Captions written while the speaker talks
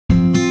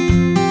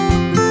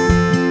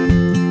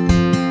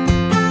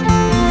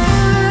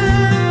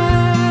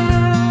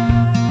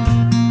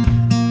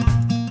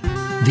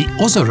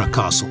Ozora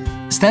Castle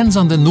stands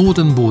on the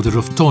northern border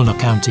of Tolna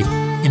County,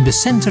 in the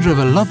centre of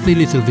a lovely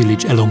little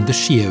village along the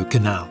Shieo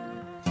Canal.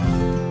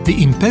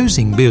 The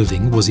imposing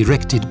building was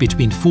erected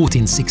between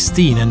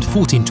 1416 and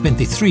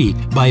 1423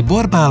 by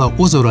Borbalo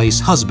Ozorai's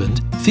husband,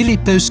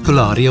 Filippo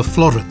Scolari of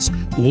Florence,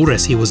 or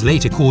as he was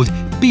later called,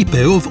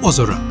 Pipo of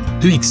Ozora,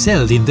 who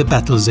excelled in the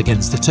battles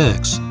against the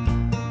Turks.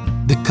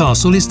 The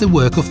castle is the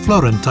work of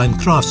Florentine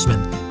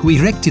craftsmen who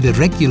erected a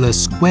regular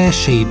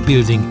square-shaped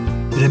building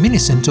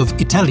reminiscent of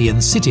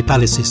Italian city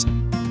palaces,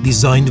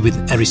 designed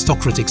with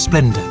aristocratic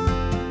splendour.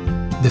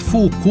 The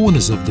four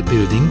corners of the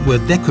building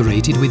were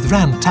decorated with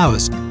round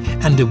towers,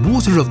 and the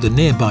water of the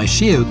nearby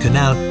Shieo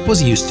Canal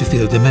was used to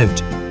fill the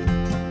moat.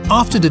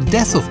 After the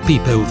death of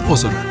Pipo of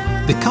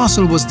Ozora, the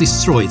castle was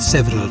destroyed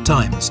several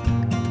times.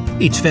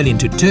 It fell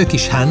into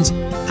Turkish hands,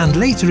 and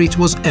later it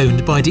was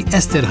owned by the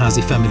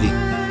Esterhazy family,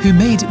 who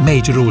made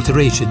major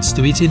alterations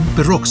to it in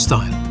Baroque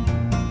style.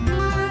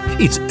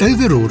 Its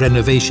overall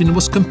renovation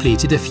was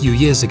completed a few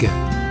years ago.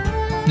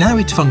 Now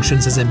it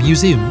functions as a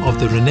museum of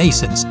the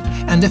Renaissance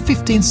and a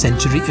 15th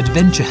century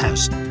adventure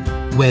house,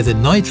 where the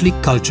knightly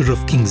culture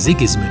of King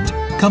Sigismund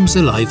comes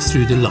alive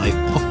through the life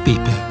of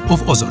Pipo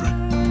of Ozora.